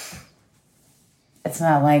 so it's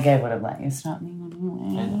not like I would have let you stop me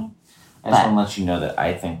anyway. I just want to let you know that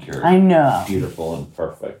I think you're beautiful and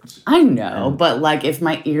perfect. I know, but, like, if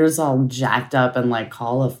my ear's all jacked up and, like,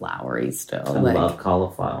 cauliflowery still. I love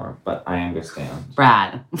cauliflower, but I understand.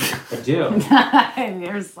 Brad. I do.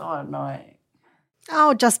 You're so annoying.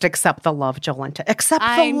 Oh, just accept the love, Jolenta. Accept the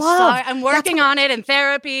love. I'm sorry. I'm working on it in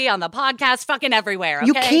therapy, on the podcast, fucking everywhere, okay?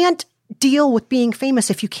 You can't deal with being famous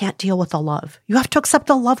if you can't deal with the love? You have to accept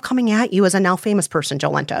the love coming at you as a now famous person,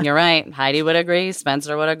 Jolenta. You're right. Heidi would agree.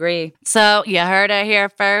 Spencer would agree. So you heard it here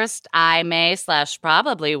first. I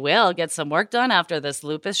may/probably will get some work done after this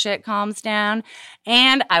lupus shit calms down.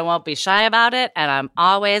 And I won't be shy about it. And I'm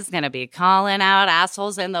always going to be calling out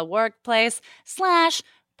assholes in the workplace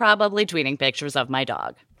 / probably tweeting pictures of my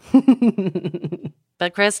dog.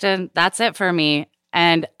 But Kristen, that's it for me.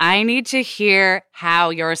 And I need to hear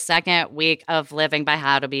how your second week of living by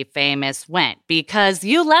How to Be Famous went, because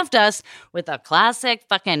you left us with a classic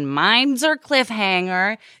fucking Mindser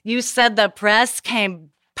cliffhanger. You said the press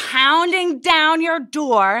came pounding down your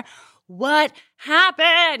door. What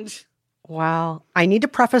happened? Well, I need to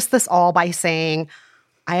preface this all by saying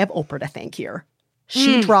I have Oprah to thank here.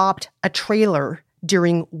 She dropped a trailer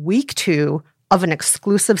during week 2 of an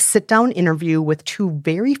exclusive sit-down interview with 2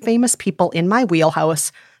 very famous people in my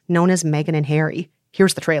wheelhouse, known as Meghan and Harry.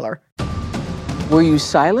 Here's the trailer. Were you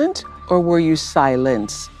silent or were you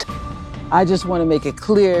silenced? I just want to make it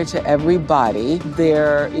clear to everybody,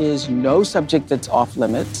 there is no subject that's off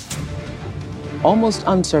limits. Almost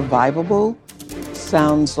unsurvivable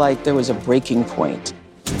sounds like there was a breaking point.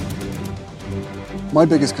 My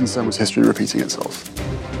biggest concern was history repeating itself.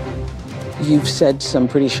 You've said some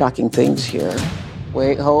pretty shocking things here.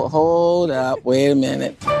 Wait, hold up, wait a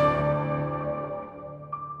minute.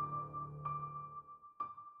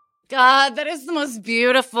 God, that is the most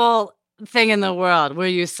beautiful thing in the world. Were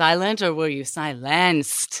you silent or were you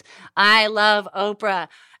silenced? I love Oprah.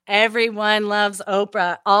 Everyone loves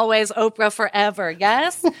Oprah. Always Oprah forever,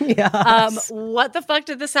 yes? Yes. What the fuck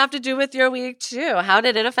did this have to do with your week 2? How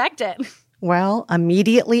did it affect it? Well,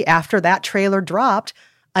 immediately after that trailer dropped,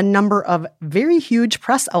 a number of very huge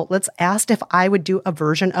press outlets asked if I would do a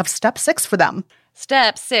version of Step 6 for them.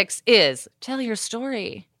 Step 6 is tell your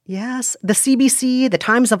story. Yes, the CBC, the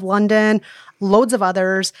Times of London, loads of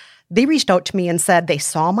others, they reached out to me and said they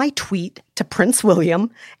saw my tweet to Prince William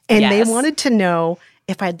and they wanted to know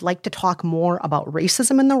if I'd like to talk more about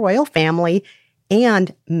racism in the royal family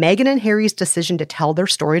and Meghan and Harry's decision to tell their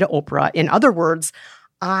story to Oprah. In other words,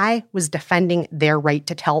 I was defending their right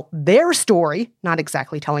to tell their story, not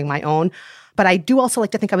exactly telling my own, but I do also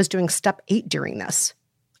like to think I was doing Step 8 during this.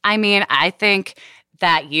 I mean, I think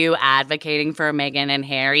that you advocating for Meghan and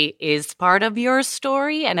Harry is part of your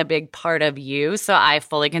story and a big part of you, so I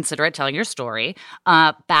fully consider it telling your story.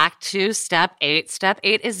 Back to Step 8. Step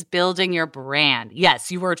 8 is building your brand.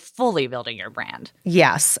 Yes, you were fully building your brand.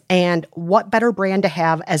 Yes, and what better brand to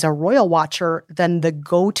have as a royal watcher than the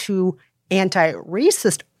go-to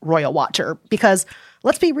anti-racist royal watcher? Because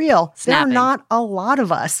let's be real, there are not a lot of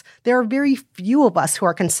us. There are very few of us who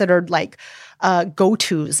are considered like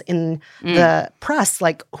go-tos in the press.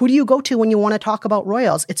 Like, who do you go to when you want to talk about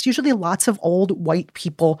royals? It's usually lots of old white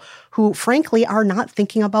people who, frankly, are not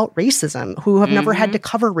thinking about racism, who have never had to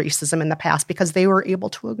cover racism in the past because they were able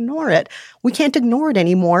to ignore it. We can't ignore it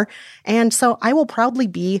anymore. And so I will proudly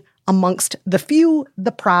be amongst the few,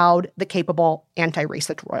 the proud, the capable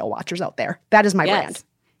anti-racist royal watchers out there. That is my brand.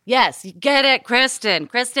 Yes, you get it, Kristen.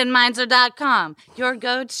 KristenMeinzer.com, your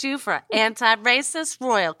go-to for anti-racist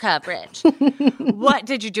royal coverage. What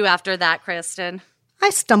did you do after that, Kristen? I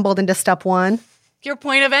stumbled into Step 1. Your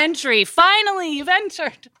point of entry. Finally, you've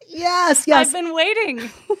entered. Yes. I've been waiting.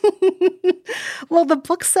 Well, the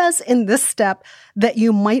book says in this step that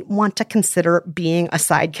you might want to consider being a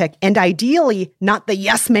sidekick, and ideally not the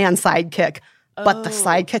yes man sidekick, but the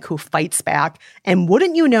sidekick who fights back. And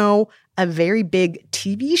wouldn't you know, a very big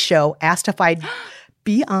TV show asked if I'd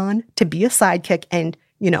be on to be a sidekick and,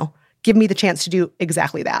 give me the chance to do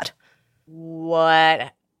exactly that.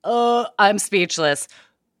 What? Oh, I'm speechless.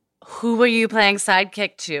 Who were you playing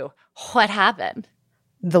sidekick to? What happened?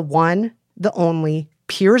 The one, the only,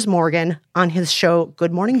 Piers Morgan on his show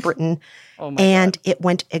Good Morning Britain. And it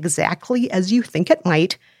went exactly as you think it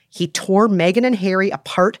might. He tore Meghan and Harry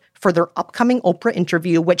apart for their upcoming Oprah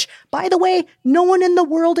interview, which, by the way, no one in the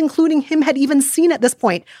world, including him, had even seen at this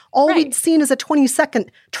point. All we'd seen is a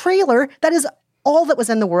 20-second trailer. That is all that was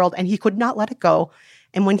in the world, and he could not let it go.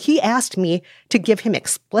 And when he asked me to give him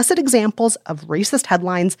explicit examples of racist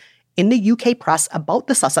headlines in the UK press about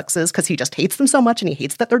the Sussexes, because he just hates them so much and he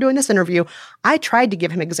hates that they're doing this interview, I tried to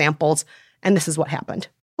give him examples, and this is what happened.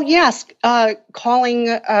 Yes, calling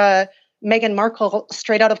Meghan Markle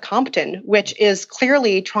straight out of Compton, which is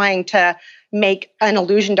clearly trying to make an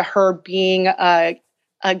allusion to her being a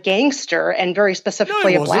a gangster, and very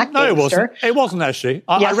specifically a black No, gangster. It wasn't actually.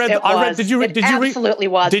 Yes, it was. Did you read? Absolutely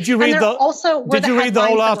was. Did you read and the? Also, were did you read the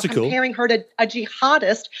whole article? Comparing her to a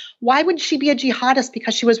jihadist. Why would she be a jihadist?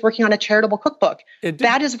 Because she was working on a charitable cookbook.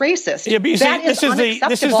 That is racist. Yeah, but you see,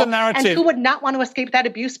 this is the narrative. And who would not want to escape that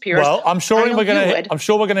abuse, Piers? Well, I'm sure we're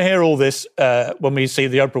going to hear all this when we see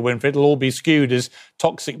the Oprah Winfrey. It'll all be skewed as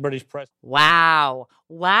toxic British press. Wow,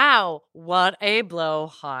 what a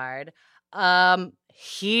blowhard.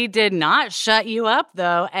 He did not shut you up,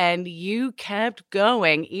 though, and you kept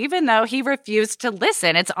going, even though he refused to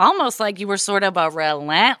listen. It's almost like you were sort of a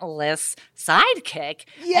relentless sidekick.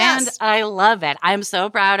 Yes. And I love it. I'm so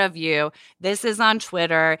proud of you. This is on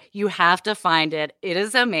Twitter. You have to find it. It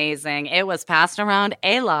is amazing. It was passed around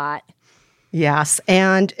a lot. Yes,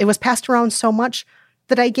 and it was passed around so much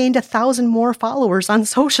that I gained 1,000 more followers on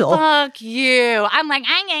social. Fuck you. I'm like,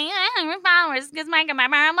 I gained 100 followers because my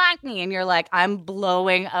mom blocked me. And you're like, I'm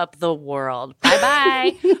blowing up the world.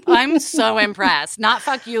 Bye-bye. I'm so impressed. Not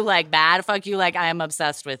fuck you like bad. Fuck you like I'm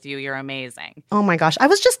obsessed with you. You're amazing. Oh my gosh. I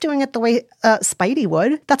was just doing it the way Spidey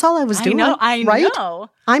would. That's all I was doing. I know.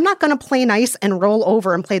 I'm not going to play nice and roll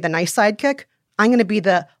over and play the nice sidekick. I'm going to be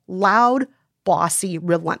the loud, bossy,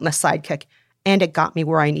 relentless sidekick. And it got me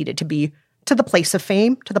where I needed to be. To the place of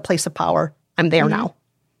fame, to the place of power. I'm there now.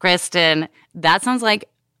 Kristen, that sounds like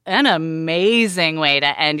an amazing way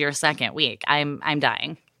to end your second week. I'm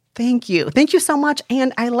dying. Thank you. Thank you so much.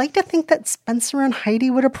 And I like to think that Spencer and Heidi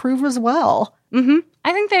would approve as well. Mm-hmm.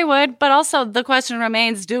 I think they would. But also the question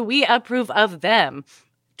remains, do we approve of them?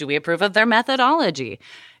 Do we approve of their methodology?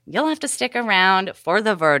 You'll have to stick around for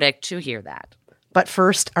the verdict to hear that. But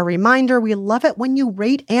first, a reminder, we love it when you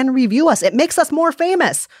rate and review us. It makes us more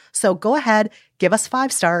famous. So go ahead, give us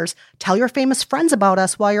 5 stars, tell your famous friends about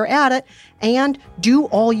us while you're at it, and do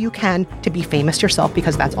all you can to be famous yourself,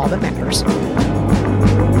 because that's all that matters.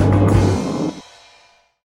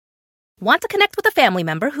 Want to connect with a family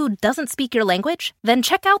member who doesn't speak your language? Then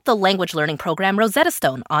check out the language learning program Rosetta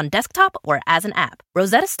Stone on desktop or as an app.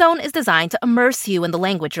 Rosetta Stone is designed to immerse you in the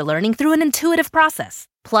language you're learning through an intuitive process.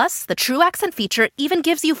 Plus, the True Accent feature even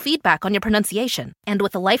gives you feedback on your pronunciation. And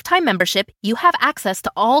with a lifetime membership, you have access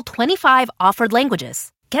to all 25 offered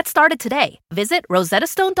languages. Get started today. Visit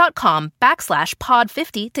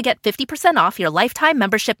rosettastone.com/pod50 to get 50% off your lifetime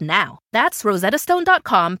membership now. That's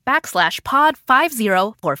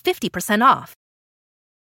rosettastone.com/pod50 for 50% off.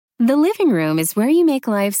 The living room is where you make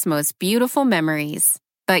life's most beautiful memories.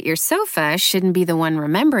 But your sofa shouldn't be the one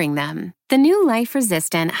remembering them. The new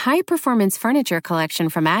life-resistant, high-performance furniture collection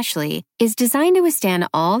from Ashley is designed to withstand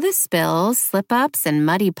all the spills, slip-ups, and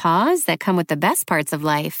muddy paws that come with the best parts of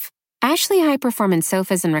life. Ashley high-performance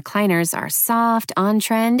sofas and recliners are soft,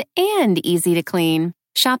 on-trend, and easy to clean.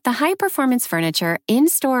 Shop the high-performance furniture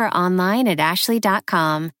in-store or online at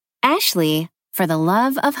ashley.com. Ashley, for the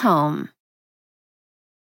love of home.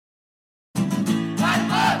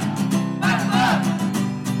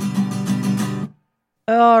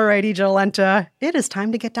 Alrighty, Jolenta. It is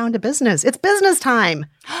time to get down to business. It's business time.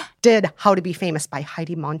 Did How to Be Famous by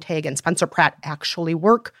Heidi Montag and Spencer Pratt actually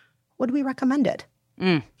work? Would we recommend it?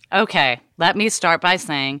 Okay, let me start by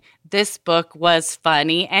saying this book was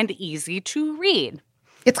funny and easy to read.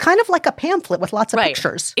 It's kind of like a pamphlet with lots of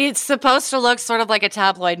pictures. It's supposed to look sort of like a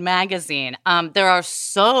tabloid magazine. There are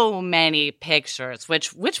so many pictures,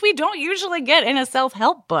 which we don't usually get in a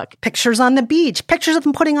self-help book. Pictures on the beach, pictures of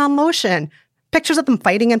them putting on lotion, pictures of them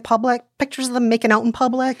fighting in public, pictures of them making out in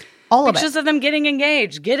public, all of it. Pictures of them getting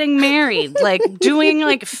engaged, getting married, like doing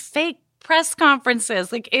like fake press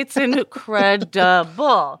conferences. Like it's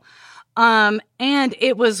incredible. And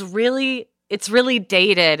it's really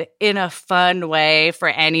dated in a fun way for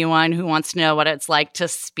anyone who wants to know what it's like to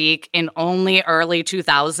speak in only early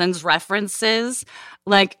 2000s references.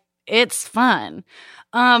 Like it's fun.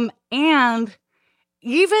 And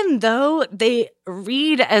even though they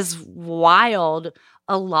read as wild,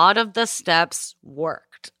 a lot of the steps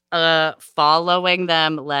worked. Following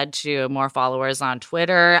them led to more followers on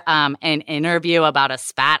Twitter, an interview about a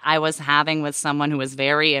spat I was having with someone who was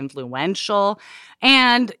very influential.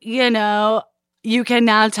 And, you can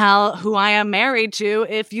now tell who I am married to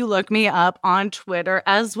if you look me up on Twitter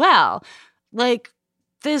as well. Like,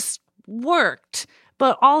 this worked.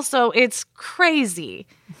 But also, it's crazy.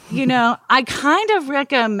 I kind of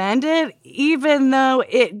recommend it, even though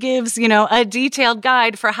it gives, a detailed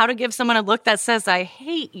guide for how to give someone a look that says, I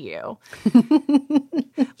hate you.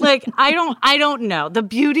 Like, I don't know. The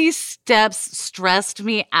beauty steps stressed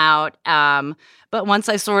me out. But once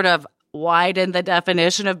I sort of widened the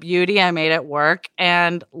definition of beauty, I made it work.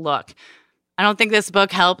 And look, I don't think this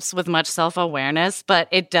book helps with much self-awareness, but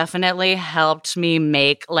it definitely helped me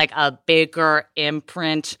make like a bigger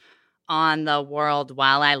imprint on the world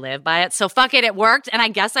while I live by it. So fuck it worked. And I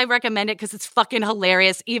guess I recommend it because it's fucking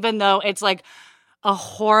hilarious, even though it's like a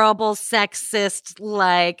horrible, sexist,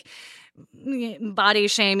 like body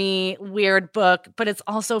shamey, weird book, but it's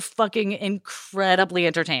also fucking incredibly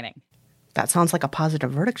entertaining. That sounds like a positive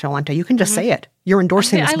verdict, Jolenta. You can just say it. You're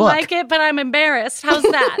endorsing this book. I like it, but I'm embarrassed. How's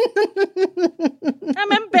that?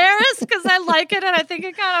 I'm embarrassed because I like it and I think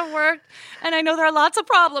it kind of worked. And I know there are lots of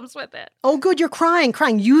problems with it. Oh, good. You're crying.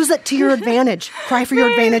 Use it to your advantage. Cry for your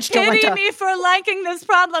advantage, Jolenta. Pity me for liking this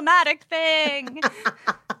problematic thing.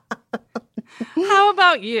 How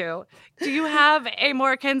about you? Do you have a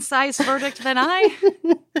more concise verdict than I?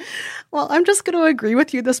 Well, I'm just going to agree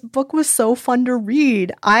with you. This book was so fun to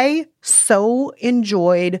read. I so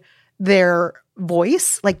enjoyed their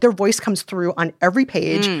voice. Like, their voice comes through on every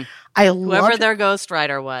page. Whoever their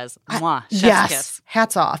ghostwriter was. Mwah, chef's kiss.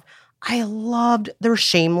 Hats off. I loved their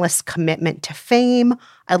shameless commitment to fame.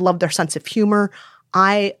 I loved their sense of humor.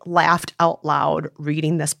 I laughed out loud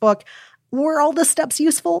reading this book. Were all the steps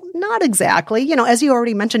useful? Not exactly. You know, as you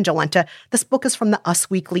already mentioned, Jolenta, this book is from the Us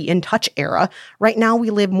Weekly In Touch era. Right now, we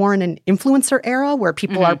live more in an influencer era where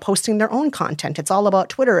people are posting their own content. It's all about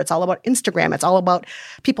Twitter. It's all about Instagram. It's all about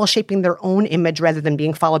people shaping their own image rather than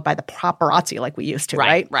being followed by the paparazzi like we used to,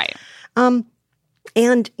 right? Right.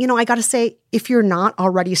 And, you know, I got to say, if you're not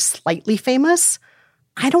already slightly famous,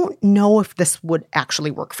 I don't know if this would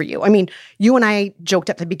actually work for you. I mean, you and I joked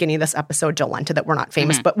at the beginning of this episode, Jolenta, that we're not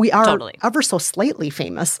famous, but we are ever so slightly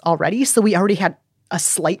famous already. So we already had a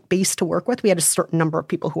slight base to work with. We had a certain number of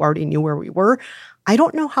people who already knew where we were. I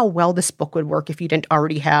don't know how well this book would work if you didn't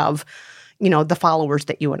already have, you know, the followers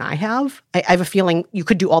that you and I have. I have a feeling you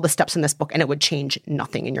could do all the steps in this book and it would change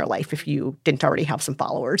nothing in your life if you didn't already have some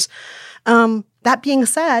followers. That being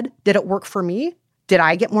said, did it work for me? Did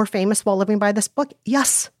I get more famous while living by this book?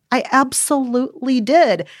 Yes, I absolutely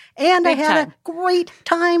did. And I had a great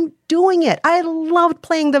time doing it. I loved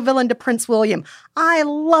playing the villain to Prince William. I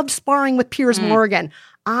loved sparring with Piers Morgan.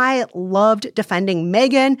 I loved defending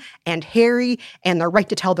Meghan and Harry and their right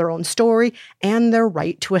to tell their own story and their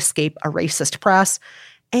right to escape a racist press.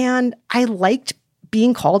 And I liked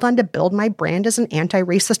being called on to build my brand as an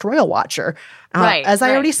anti-racist royal watcher. As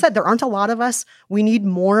I already said, there aren't a lot of us. We need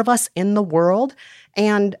more of us in the world.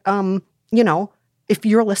 And, you know, if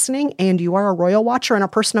you're listening and you are a royal watcher and a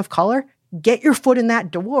person of color, get your foot in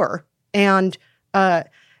that door and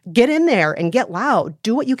get in there and get loud.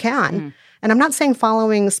 Do what you can. And I'm not saying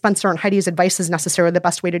following Spencer and Heidi's advice is necessarily the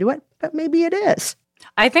best way to do it, but maybe it is.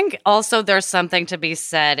 I think also there's something to be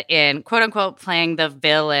said in, quote unquote, playing the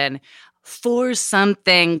villain for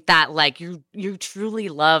something that like you truly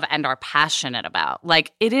love and are passionate about.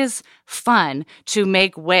 Like, it is fun to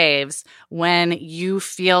make waves when you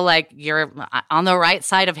feel like you're on the right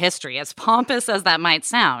side of history, as pompous as that might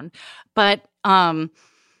sound, but and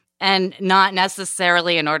not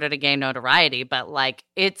necessarily in order to gain notoriety, but like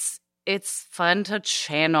it's fun to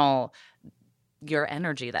channel your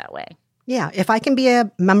energy that way. Yeah, if I can be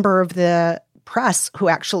a member of the press who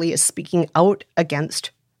actually is speaking out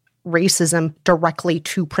against racism directly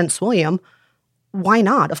to Prince William, why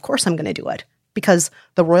not? Of course I'm going to do it. Because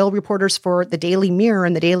the royal reporters for the Daily Mirror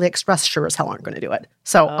and the Daily Express sure as hell aren't going to do it.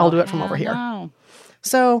 So I'll do it from over here.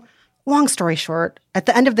 So long story short, at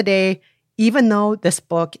the end of the day, even though this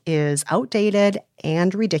book is outdated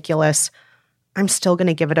and ridiculous, I'm still going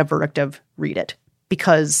to give it a verdict of read it.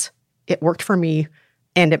 Because it worked for me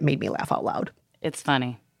and it made me laugh out loud. It's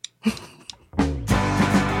funny.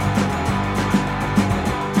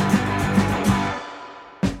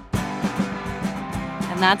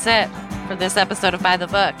 And that's it for this episode of By the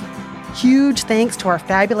Book. Huge thanks to our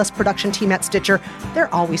fabulous production team at Stitcher.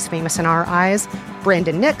 They're always famous in our eyes.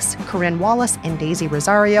 Brandon Nix, Corinne Wallace, and Daisy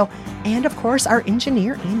Rosario. And, of course, our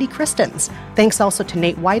engineer, Andy Christens. Thanks also to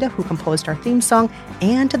Nate Wida, who composed our theme song,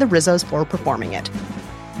 and to the Rizzos for performing it.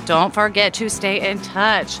 Don't forget to stay in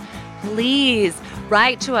touch. Please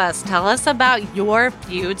write to us. Tell us about your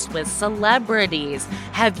feuds with celebrities.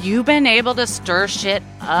 Have you been able to stir shit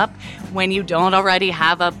up when you don't already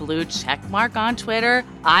have a blue check mark on Twitter?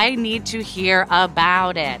 I need to hear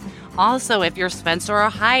about it. Also, if you're Spencer or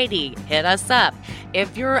Heidi, hit us up.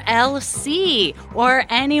 If you're LC or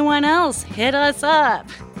anyone else, hit us up.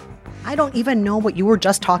 I don't even know what you were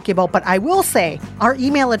just talking about, but I will say our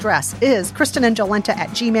email address is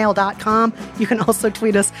KristenandJolenta@gmail.com. You can also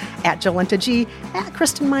tweet us at JolentaG, at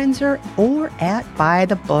Kristen Meinzer, or at By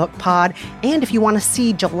the Book Pod. And if you want to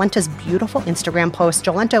see Jolenta's beautiful Instagram post,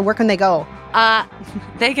 Jolenta, where can they go?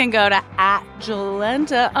 They can go to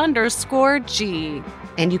 @Jolenta_G.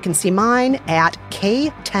 And you can see mine at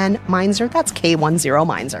K10 Meinzer. That's K10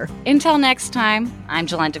 Meinzer. Until next time, I'm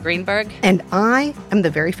Jolenta Greenberg. And I am the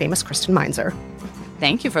very famous Kristen Meinzer.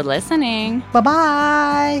 Thank you for listening.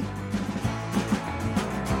 Bye-bye.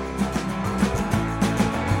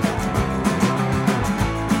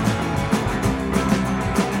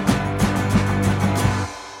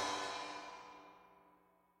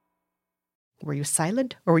 Were you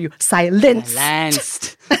silent or were you silenced?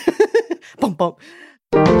 Silenced. Bum, bum.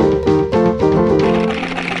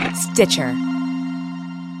 Stitcher.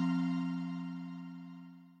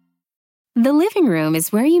 The living room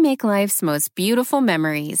is where you make life's most beautiful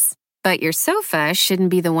memories. But your sofa shouldn't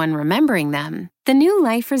be the one remembering them. The new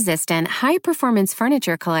life-resistant, high-performance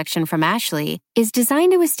furniture collection from Ashley is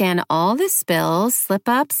designed to withstand all the spills,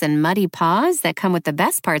 slip-ups, and muddy paws that come with the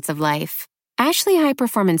best parts of life. Ashley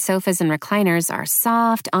high-performance sofas and recliners are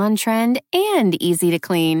soft, on-trend, and easy to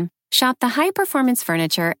clean. Shop the high-performance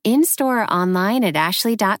furniture in-store or online at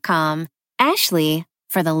ashley.com. Ashley,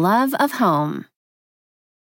 for the love of home.